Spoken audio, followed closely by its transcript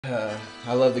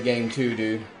I love the game too,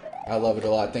 dude. I love it a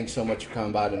lot. Thanks so much for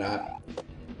coming by tonight.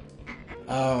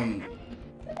 Um,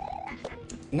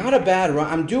 Not a bad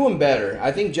run. I'm doing better.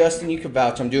 I think Justin, you could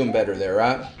vouch. I'm doing better there,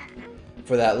 right?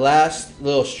 For that last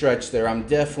little stretch there, I'm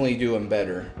definitely doing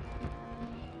better.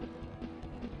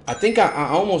 I think I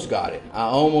almost got it. I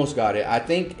almost got it. I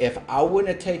think if I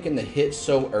wouldn't have taken the hit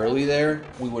so early there,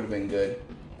 we would have been good.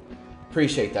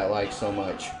 Appreciate that like so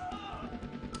much.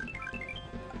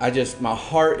 My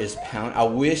heart is pounding. I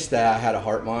wish that I had a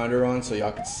heart monitor on so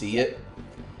y'all could see it.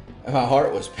 My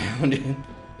heart was pounding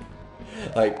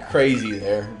like crazy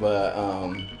there, but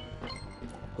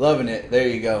loving it. There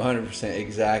you go, 100%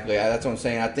 exactly. That's what I'm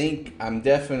saying. I think I'm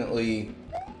definitely.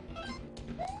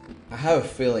 I have a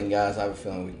feeling, guys. I have a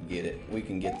feeling we can get it. We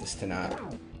can get this tonight.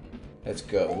 Let's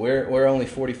go. We're only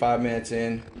 45 minutes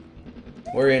in.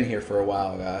 We're in here for a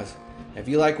while, guys. If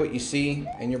you like what you see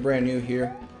and you're brand new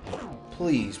here,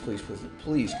 please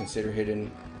consider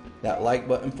hitting that like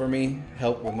button for me.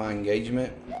 Help with my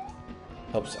engagement.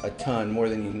 Helps a ton, more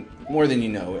than you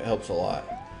know. It helps a lot.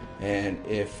 And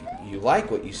if you like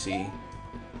what you see,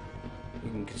 you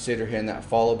can consider hitting that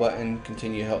follow button.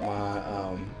 Continue to help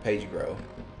my page grow.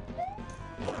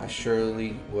 I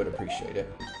surely would appreciate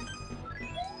it.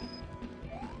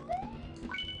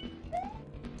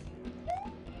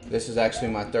 This is actually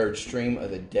my third stream of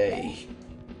the day.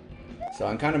 So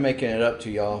I'm kind of making it up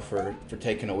to y'all for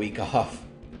taking a week off.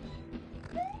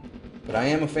 But I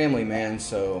am a family man,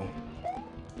 so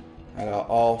I got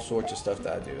all sorts of stuff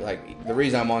that I do. Like, the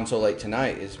reason I'm on so late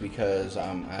tonight is because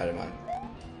I'm at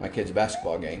my kid's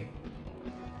basketball game.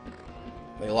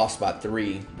 They lost by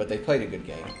 3, but they played a good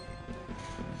game.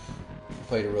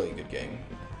 Played a really good game.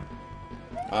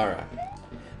 Alright.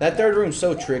 That third room's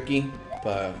so tricky,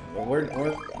 but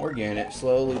we're getting it.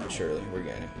 Slowly but surely, we're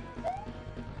getting it.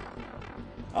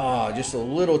 Oh, just a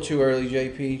little too early,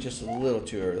 JP. Just a little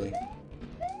too early.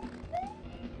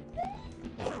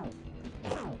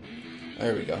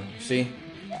 There we go. See?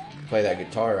 Play that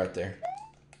guitar right there.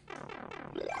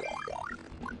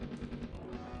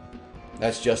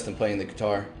 That's Justin playing the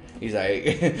guitar. He's like,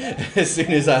 as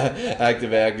soon as I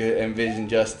activate, I envision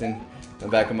Justin in the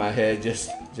back of my head just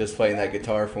playing that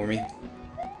guitar for me.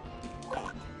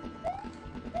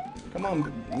 Come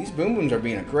on, these boom booms are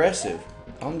being aggressive.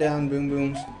 Calm down, boom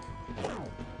booms.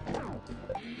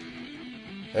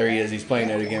 There he is. He's playing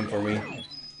it again for me.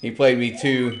 He played me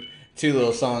two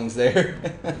little songs there.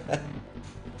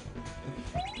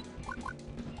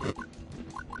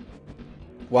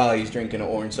 While he's drinking the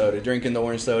orange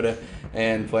soda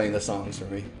and playing the songs for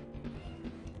me.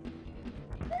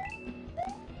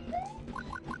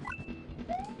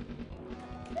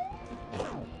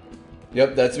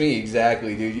 Yep, that's me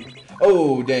exactly, dude.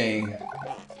 Oh, dang.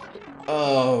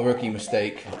 Oh, rookie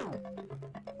mistake.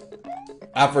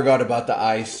 I forgot about the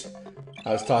ice.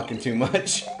 I was talking too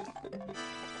much.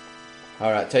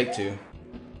 Alright, take 2.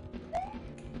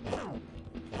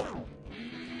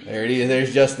 There it is.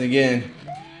 There's Justin again.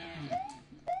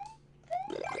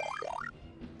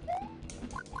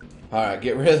 Alright,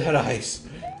 get rid of that ice.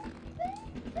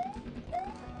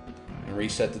 And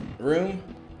reset the room.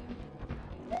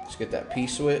 Let's get that P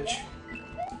switch.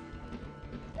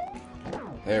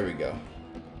 There we go.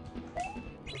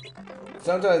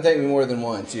 Sometimes it takes me more than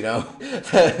once, you know.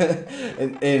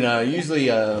 and usually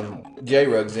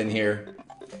J-Rug's in here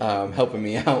helping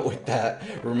me out with that,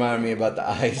 reminding me about the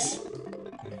ice.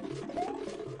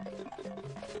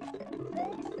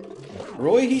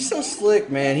 Roy, he's so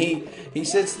slick, man. He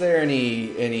sits there and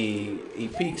he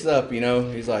peeks up, you know.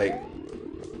 He's like,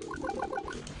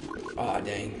 ah, oh,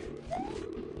 dang.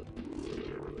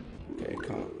 Okay,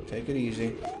 come on. Take it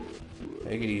easy.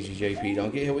 Take it easy, JP.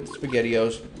 Don't get hit with the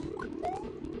SpaghettiOs.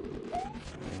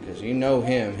 Because you know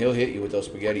him. He'll hit you with those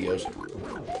SpaghettiOs.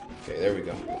 Okay, there we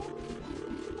go.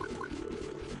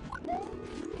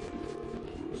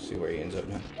 Let's see where he ends up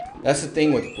now. That's the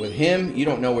thing with him. You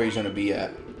don't know where he's going to be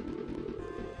at.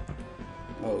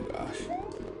 Oh, gosh.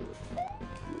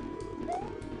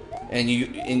 And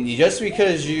just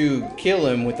because you kill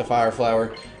him with the fire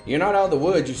flower, you're not out of the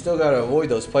woods. You still got to avoid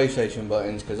those PlayStation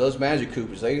buttons, because those Magic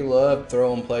Koopas, they love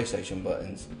throwing PlayStation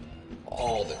buttons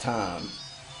all the time.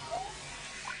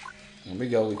 Here we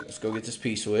go. Let's go get this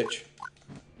P switch.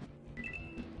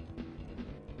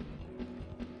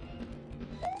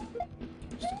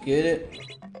 Just get it.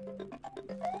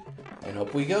 And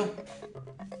up we go.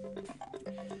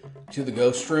 To the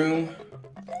ghost room.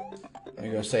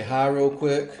 I'm going to say hi real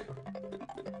quick.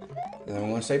 And then I'm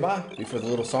going to say bye before the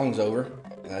little song's over.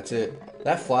 And that's it.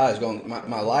 That fly is going...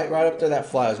 My light right up there, that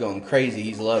fly is going crazy.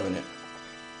 He's loving it.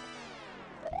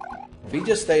 If he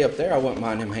just stay up there, I wouldn't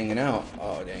mind him hanging out.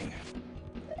 Oh, dang.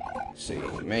 Let's see,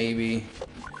 maybe.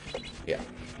 Yeah.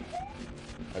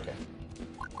 Okay.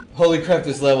 Holy crap,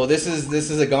 this level. This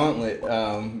is a gauntlet,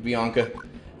 Bianca.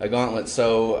 A gauntlet.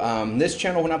 So, this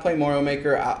channel, when I play Mario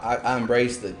Maker, I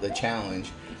embrace the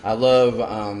challenge. I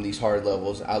love these hard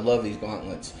levels. I love these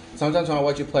gauntlets. Sometimes when I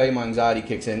watch you play, my anxiety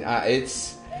kicks in.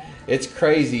 It's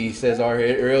crazy, says R.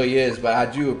 It really is, but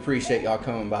I do appreciate y'all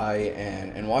coming by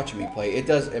and watching me play.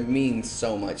 It means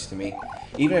so much to me.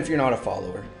 Even if you're not a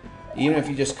follower, even if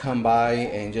you just come by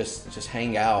and just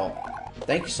hang out,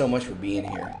 thank you so much for being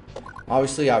here.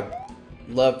 Obviously, I'd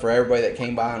love for everybody that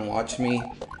came by and watched me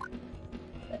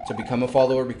to become a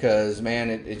follower, because man,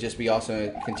 it'd just be awesome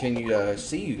to continue to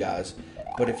see you guys.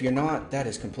 But if you're not, that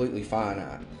is completely fine.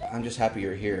 I'm just happy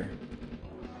you're here.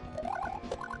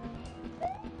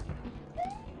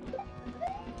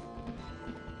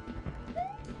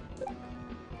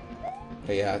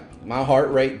 But yeah, my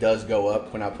heart rate does go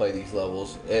up when I play these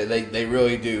levels. They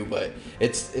really do, but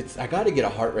it's I got to get a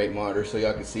heart rate monitor so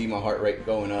y'all can see my heart rate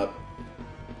going up.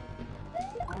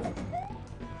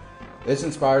 This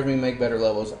inspires me to make better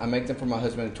levels. I make them for my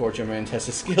husband to torture him and test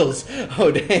his skills.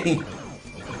 Oh, dang.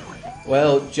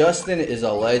 Well, Justin is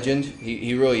a legend.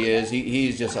 He really is.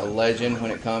 He's just a legend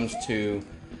when it comes to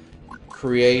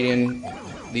creating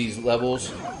these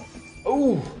levels.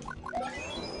 Ooh!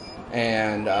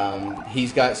 And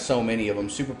he's got so many of them.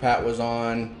 Super Pat was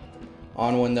on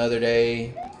one the other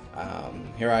day.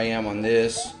 Here I am on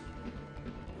this.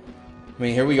 I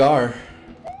mean, here we are,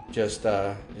 just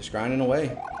grinding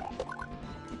away.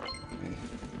 And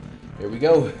here we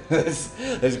go. let's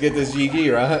get this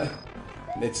GG, right?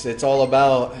 It's all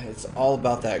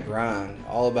about that grind.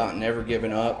 All about never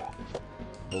giving up,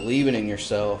 believing in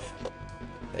yourself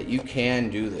that you can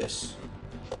do this.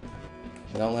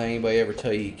 Don't let anybody ever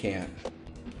tell you you can't.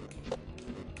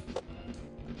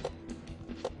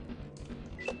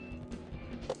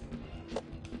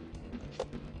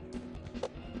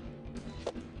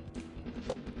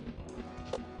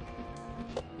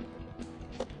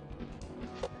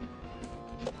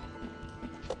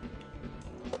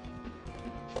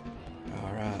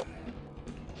 All right.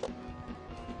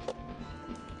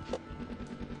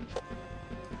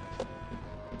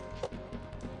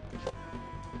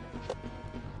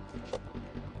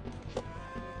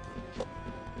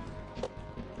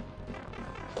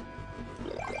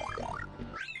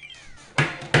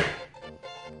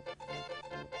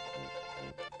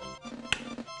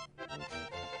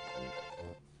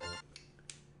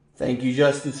 Thank you,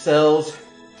 Justin Sells.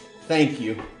 Thank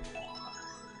you.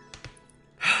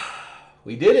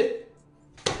 We did it.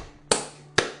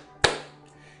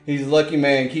 He's a lucky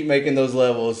man. Keep making those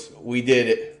levels. We did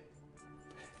it.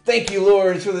 Thank you,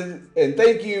 Lawrence, and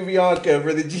thank you, Bianca,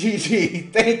 for the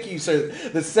GG. Thank you, sir.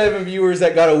 The 7 viewers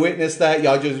that got to witness that,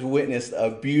 y'all just witnessed a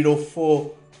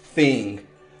beautiful thing.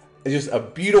 It's just a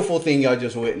beautiful thing y'all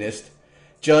just witnessed.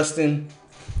 Justin,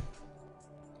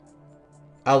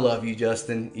 I love you,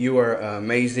 Justin. You are an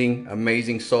amazing,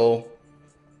 amazing soul.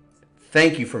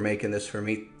 Thank you for making this for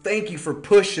me. Thank you for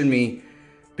pushing me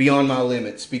beyond my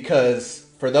limits. Because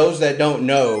for those that don't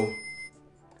know,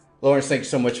 Lawrence, thanks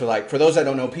so much for those that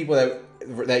don't know, people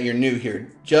that you're new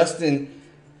here, Justin,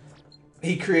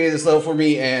 he created this level for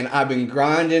me, and I've been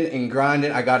grinding and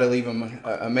grinding. I got to leave him an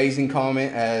amazing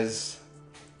comment as,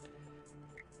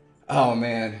 oh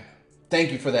man,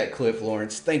 thank you for that clip,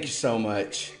 Lawrence. Thank you so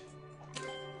much.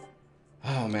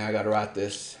 Oh man, I gotta write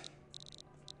this.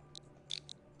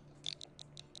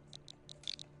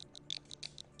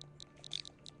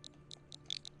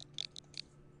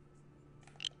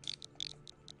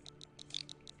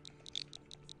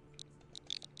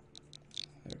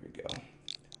 There we go.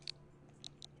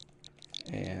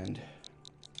 And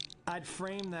I'd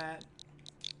frame that.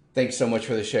 Thanks so much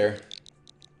for the share.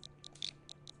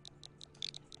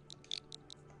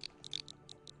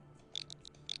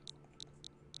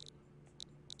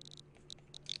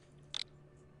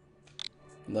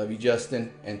 Love you,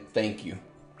 Justin, and thank you.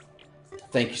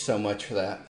 Thank you so much for that.